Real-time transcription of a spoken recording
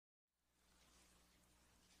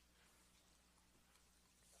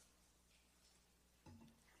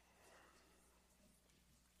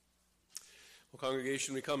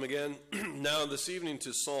Congregation, we come again now this evening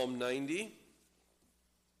to Psalm 90.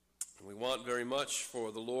 We want very much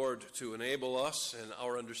for the Lord to enable us in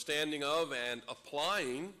our understanding of and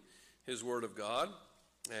applying His Word of God.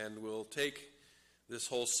 And we'll take this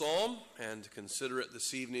whole psalm and consider it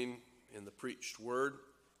this evening in the preached Word.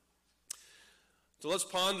 So let's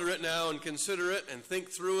ponder it now and consider it and think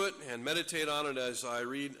through it and meditate on it as I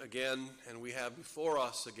read again. And we have before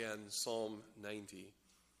us again Psalm 90.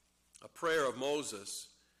 A prayer of Moses,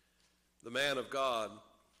 the man of God.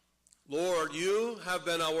 Lord, you have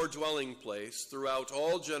been our dwelling place throughout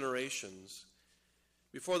all generations.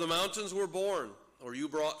 Before the mountains were born, or you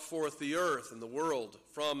brought forth the earth and the world,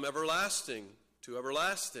 from everlasting to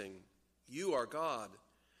everlasting, you are God.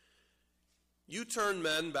 You turn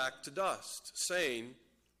men back to dust, saying,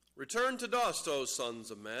 return to dust, O sons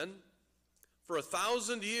of men. For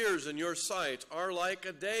 1,000 years in your sight are like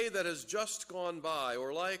a day that has just gone by,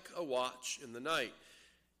 or like a watch in the night.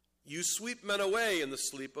 You sweep men away in the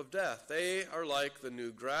sleep of death. They are like the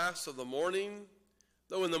new grass of the morning.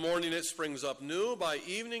 Though in the morning it springs up new, by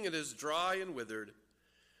evening it is dry and withered.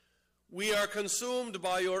 We are consumed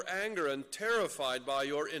by your anger and terrified by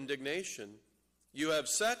your indignation. You have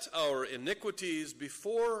set our iniquities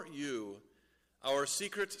before you, our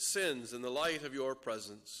secret sins in the light of your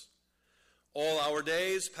presence. All our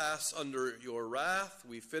days pass under your wrath.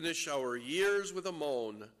 We finish our years with a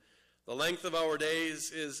moan. The length of our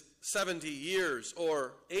days is 70 years,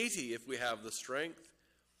 or 80 if we have the strength.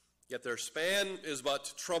 Yet their span is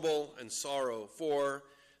but trouble and sorrow, for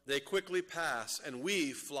they quickly pass, and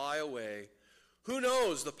we fly away. Who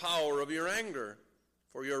knows the power of your anger?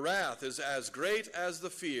 For your wrath is as great as the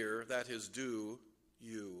fear that is due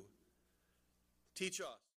you. Teach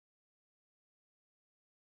us.